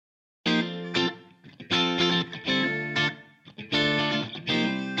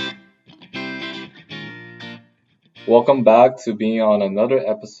Welcome back to being on another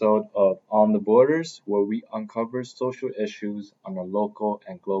episode of On the Borders, where we uncover social issues on a local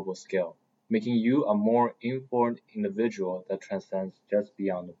and global scale, making you a more informed individual that transcends just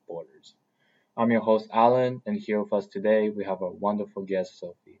beyond the borders. I'm your host, Alan, and here with us today we have a wonderful guest,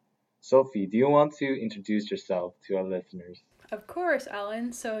 Sophie. Sophie, do you want to introduce yourself to our listeners? Of course,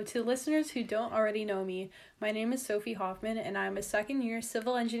 Alan. So, to listeners who don't already know me, my name is Sophie Hoffman, and I'm a second year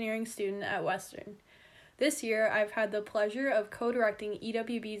civil engineering student at Western. This year, I've had the pleasure of co directing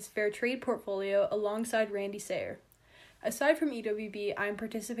EWB's Fair Trade portfolio alongside Randy Sayer. Aside from EWB, I'm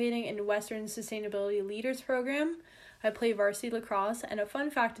participating in Western's Sustainability Leaders Program. I play varsity lacrosse, and a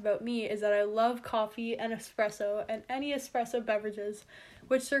fun fact about me is that I love coffee and espresso and any espresso beverages,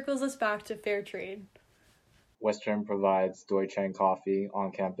 which circles us back to fair trade. Western provides Deutsche coffee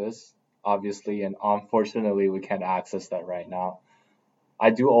on campus, obviously, and unfortunately we can't access that right now. I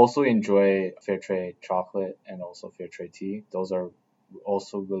do also enjoy fair trade chocolate and also fair trade tea. Those are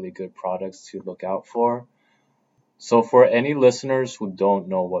also really good products to look out for. So for any listeners who don't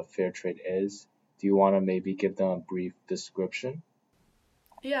know what fair trade is, do you want to maybe give them a brief description?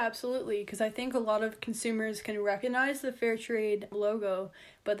 Yeah, absolutely. Because I think a lot of consumers can recognize the fair trade logo,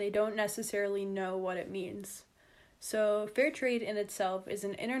 but they don't necessarily know what it means. So, fair trade in itself is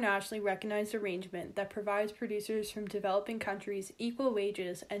an internationally recognized arrangement that provides producers from developing countries equal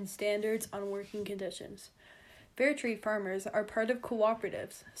wages and standards on working conditions. Fair trade farmers are part of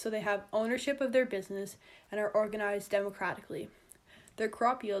cooperatives, so they have ownership of their business and are organized democratically. Their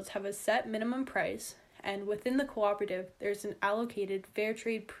crop yields have a set minimum price, and within the cooperative, there's an allocated fair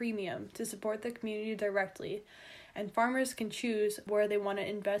trade premium to support the community directly, and farmers can choose where they want to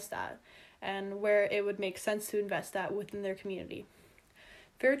invest at and where it would make sense to invest at within their community.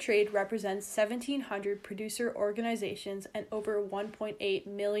 Fair trade represents 1,700 producer organizations and over 1.8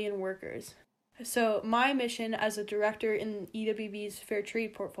 million workers. So, my mission as a director in EWB's Fair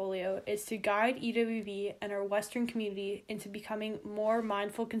Trade portfolio is to guide EWB and our Western community into becoming more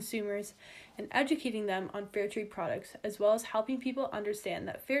mindful consumers and educating them on fair trade products, as well as helping people understand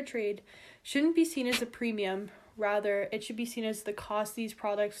that fair trade shouldn't be seen as a premium, rather, it should be seen as the cost these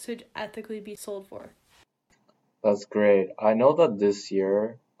products should ethically be sold for. That's great. I know that this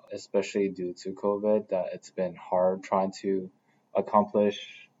year, especially due to COVID, that it's been hard trying to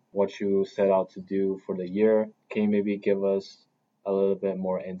accomplish what you set out to do for the year. Can you maybe give us a little bit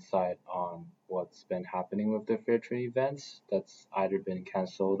more insight on what's been happening with the fair trade events that's either been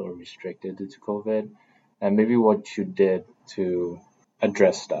canceled or restricted due to COVID, and maybe what you did to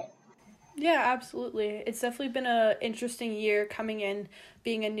address that? Yeah, absolutely. It's definitely been a interesting year coming in,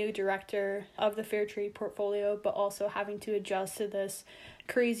 being a new director of the Fair Trade portfolio, but also having to adjust to this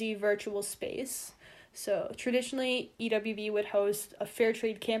crazy virtual space. So traditionally, EWB would host a Fair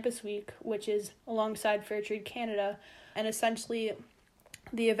Trade Campus Week, which is alongside Fair Trade Canada, and essentially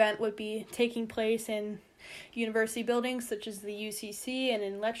the event would be taking place in university buildings such as the UCC and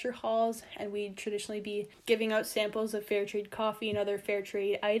in lecture halls, and we'd traditionally be giving out samples of fair trade coffee and other fair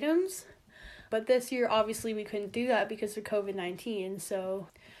trade items. But this year, obviously, we couldn't do that because of COVID-19. So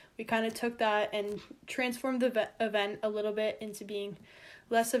we kind of took that and transformed the event a little bit into being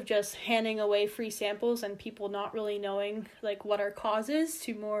less of just handing away free samples and people not really knowing like what our cause is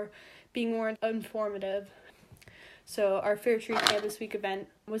to more being more informative. So our Fair Trade Campus Week event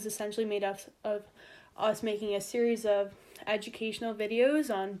was essentially made up of us making a series of educational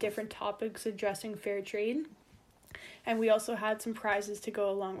videos on different topics addressing fair trade, and we also had some prizes to go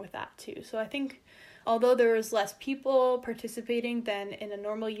along with that too. So I think although there was less people participating than in a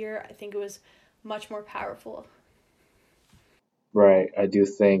normal year, I think it was much more powerful. Right. I do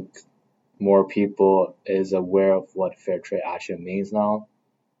think more people is aware of what fair trade actually means now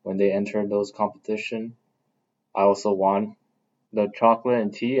when they enter those competition. I also won the chocolate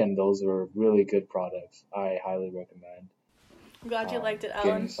and tea, and those were really good products. I highly recommend I'm glad you liked it,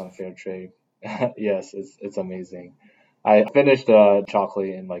 getting Alan. some fair trade. Yes, it's amazing. I finished the chocolate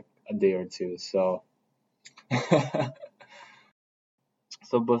in like a day or two. So,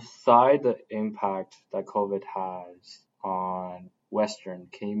 so beside the impact that COVID has on Western,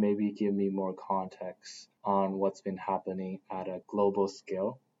 can you maybe give me more context on what's been happening at a global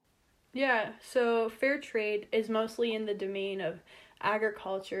scale? Yeah, so fair trade is mostly in the domain of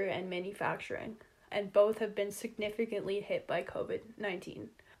agriculture and manufacturing, and both have been significantly hit by COVID-19.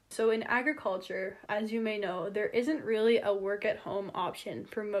 So, in agriculture, as you may know, there isn't really a work at home option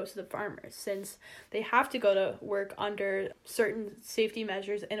for most of the farmers since they have to go to work under certain safety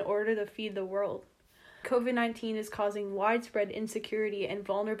measures in order to feed the world. COVID-19 is causing widespread insecurity and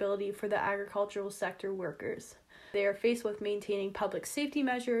vulnerability for the agricultural sector workers. They are faced with maintaining public safety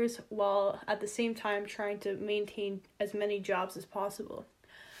measures while at the same time trying to maintain as many jobs as possible.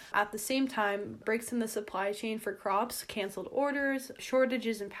 At the same time, breaks in the supply chain for crops, canceled orders,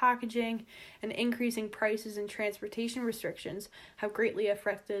 shortages in packaging, and increasing prices and transportation restrictions have greatly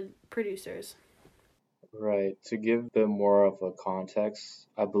affected producers. Right. To give a bit more of a context,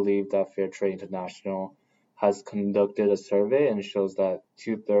 I believe that Fair Trade International has conducted a survey and shows that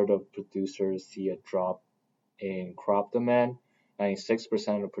two-thirds of producers see a drop in crop demand.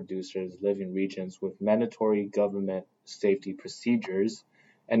 96% of producers live in regions with mandatory government safety procedures,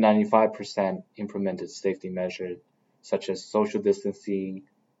 and 95% implemented safety measures such as social distancing,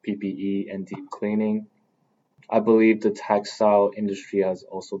 PPE, and deep cleaning. I believe the textile industry has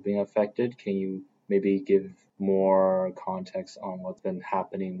also been affected. Can you maybe give more context on what's been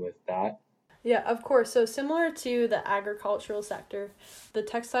happening with that? Yeah, of course. So, similar to the agricultural sector, the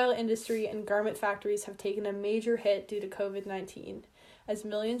textile industry and garment factories have taken a major hit due to COVID-19, as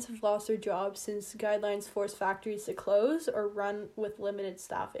millions have lost their jobs since guidelines force factories to close or run with limited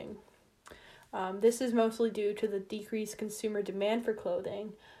staffing. This is mostly due to the decreased consumer demand for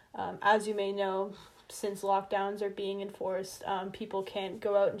clothing. As you may know, since lockdowns are being enforced, people can't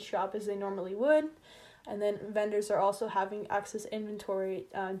go out and shop as they normally would. And then vendors are also having excess inventory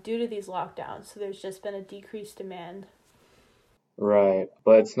due to these lockdowns. So there's just been a decreased demand. Right.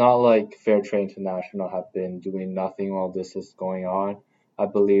 But it's not like Fair Trade International have been doing nothing while this is going on. I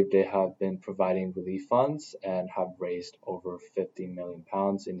believe they have been providing relief funds and have raised over £50 million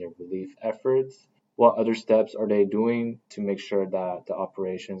in their relief efforts. What other steps are they doing to make sure that the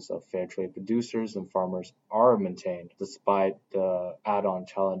operations of fair trade producers and farmers are maintained despite the add-on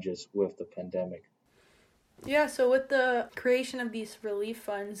challenges with the pandemic? Yeah, so with the creation of these relief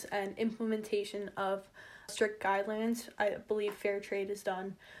funds and implementation of strict guidelines, I believe Fair Trade has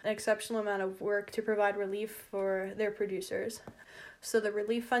done an exceptional amount of work to provide relief for their producers. So the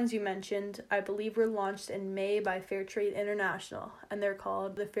relief funds you mentioned, I believe were launched in May by Fair Trade International, and they're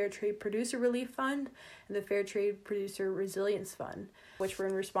called the Fair Trade Producer Relief Fund and the Fair Trade Producer Resilience Fund, which were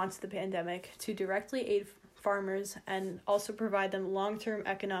in response to the pandemic to directly aid farmers and also provide them long-term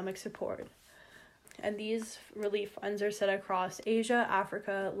economic support. And these relief funds are set across Asia,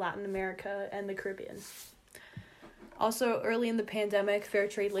 Africa, Latin America, and the Caribbean. Also, early in the pandemic,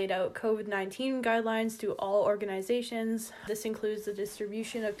 Fairtrade laid out COVID-19 guidelines to all organizations. This includes the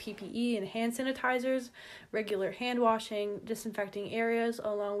distribution of PPE and hand sanitizers, regular hand washing, disinfecting areas,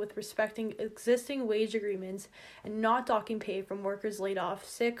 along with respecting existing wage agreements and not docking pay from workers laid off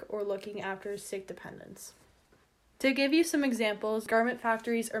sick or looking after sick dependents. To give you some examples, garment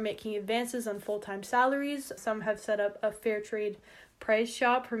factories are making advances on full-time salaries. Some have set up a fair trade price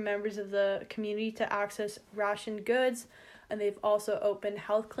shop for members of the community to access rationed goods, and they've also opened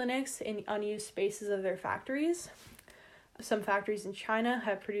health clinics in unused spaces of their factories. Some factories in China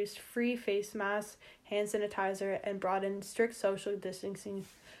have produced free face masks, hand sanitizer, and brought in strict social distancing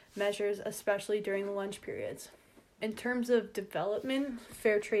measures, especially during the lunch periods. In terms of development,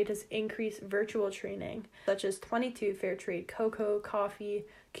 Fairtrade has increased virtual training, such as 22 Fairtrade cocoa, coffee,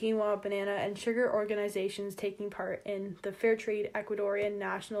 quinoa, banana, and sugar organizations taking part in the Fairtrade Ecuadorian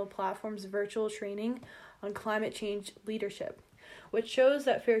National Platform's virtual training on climate change leadership, which shows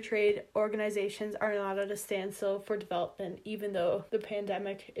that Fairtrade organizations are not at a standstill for development, even though the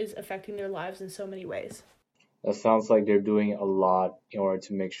pandemic is affecting their lives in so many ways. It sounds like they're doing a lot in order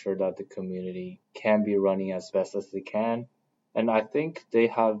to make sure that the community can be running as best as they can. And I think they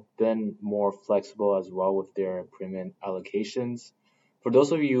have been more flexible as well with their premium allocations. For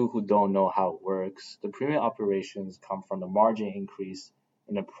those of you who don't know how it works, the premium operations come from the margin increase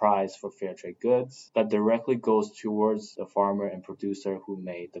in the price for fair trade goods that directly goes towards the farmer and producer who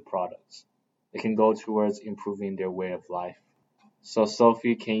made the products. It can go towards improving their way of life. So,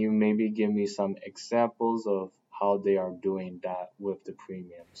 Sophie, can you maybe give me some examples of how they are doing that with the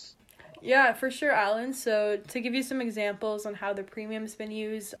premiums? Yeah, for sure, Alan. So, to give you some examples on how the premium's been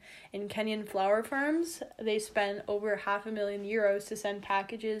used in Kenyan flower farms, they spent over €500,000 to send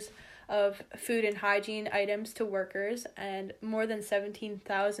packages of food and hygiene items to workers, and more than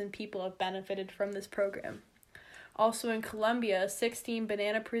 17,000 people have benefited from this program. Also in Colombia, 16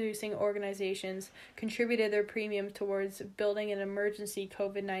 banana-producing organizations contributed their premium towards building an emergency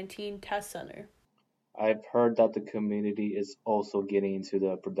COVID-19 test center. I've heard that the community is also getting into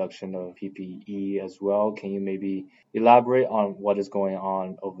the production of PPE as well. Can you maybe elaborate on what is going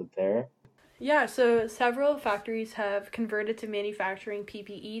on over there? Yeah, so several factories have converted to manufacturing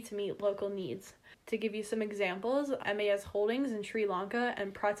PPE to meet local needs. To give you some examples, MAS Holdings in Sri Lanka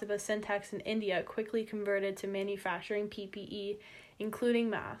and Pratibha Syntex in India quickly converted to manufacturing PPE, including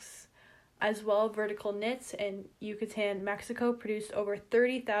masks. As well, Vertical Knits in Yucatan, Mexico produced over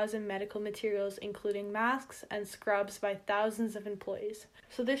 30,000 medical materials, including masks and scrubs, by thousands of employees.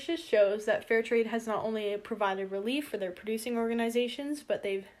 So this just shows that Fairtrade has not only provided relief for their producing organizations, but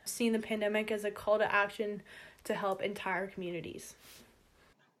they've seen the pandemic as a call to action to help entire communities.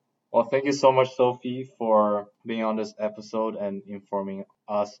 Well, thank you so much, Sophie, for being on this episode and informing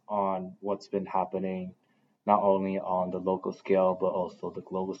us on what's been happening, not only on the local scale, but also the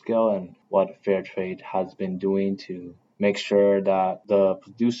global scale, and what Fairtrade has been doing to make sure that the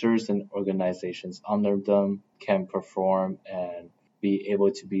producers and organizations under them can perform and be able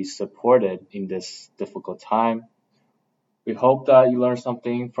to be supported in this difficult time. We hope that you learned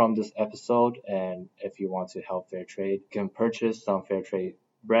something from this episode, and if you want to help Fairtrade, you can purchase some Fairtrade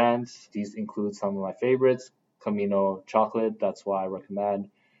brands. These include some of my favorites, Camino chocolate, that's why I recommend.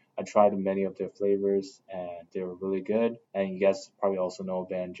 I tried many of their flavors and they were really good. And you guys probably also know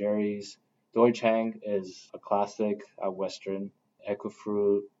Ben Jerry's. Doi Chang is a classic at Western.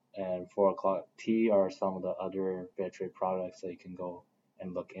 Equifruit and 4 o'clock tea are some of the other Fairtrade products that you can go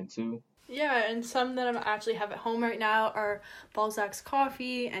and look into. Yeah, and some that I actually have at home right now are Balzac's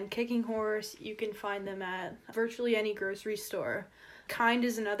Coffee and Kicking Horse. You can find them at virtually any grocery store. Kind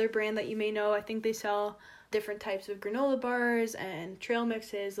is another brand that you may know. I think they sell different types of granola bars and trail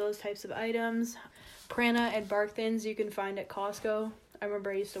mixes, those types of items. Prana and Bark Thins you can find at Costco. I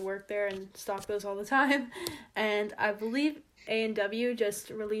remember I used to work there and stock those all the time. And I believe A&W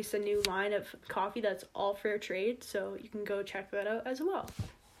just released a new line of coffee that's all fair trade, so you can go check that out as well.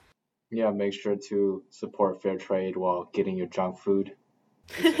 Yeah, make sure to support fair trade while getting your junk food.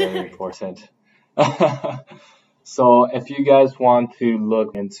 It's very important. So if you guys want to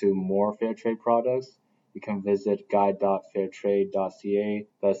look into more fair trade products, you can visit guide.fairtrade.ca.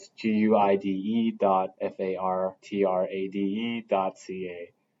 That's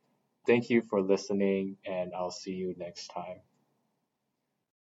guide.fairtrade.ca. Thank you for listening, and I'll see you next time.